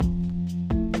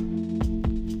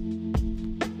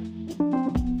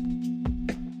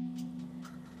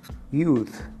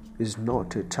Youth is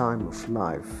not a time of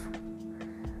life.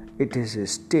 It is a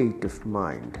state of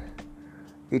mind.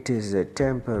 It is a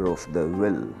temper of the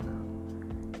will,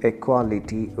 a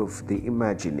quality of the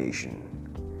imagination,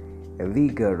 a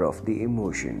vigor of the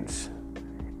emotions,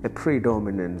 a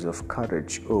predominance of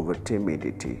courage over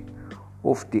timidity,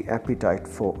 of the appetite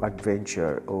for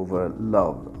adventure over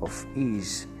love of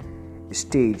ease, a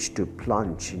stage to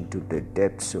plunge into the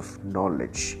depths of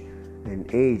knowledge, an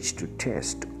age to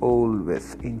test all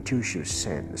with intuitive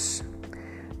sense.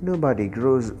 Nobody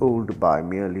grows old by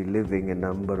merely living a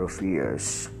number of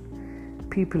years.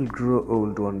 People grow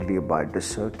old only by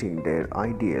deserting their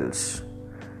ideals.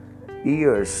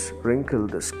 Years wrinkle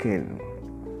the skin,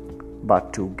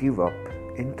 but to give up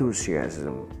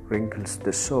enthusiasm wrinkles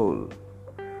the soul.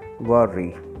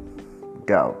 Worry,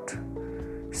 doubt,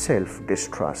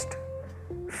 self-distrust,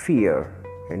 fear,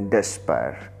 and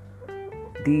despair.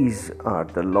 These are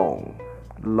the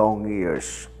long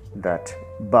years that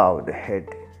bow the head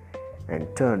and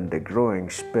turn the growing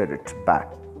spirit back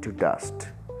to dust.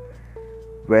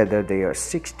 Whether they are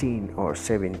 16 or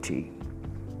 70,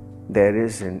 there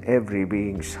is in every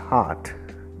being's heart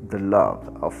the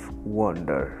love of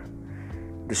wonder,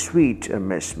 the sweet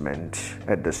amazement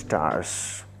at the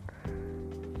stars,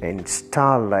 and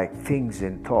star-like things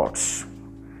in thoughts,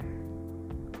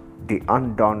 the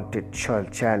undaunted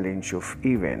challenge of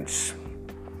events,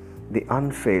 the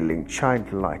unfailing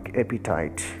childlike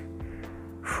appetite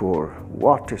for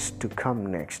what is to come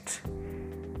next,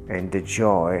 and the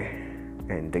joy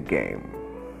and the game.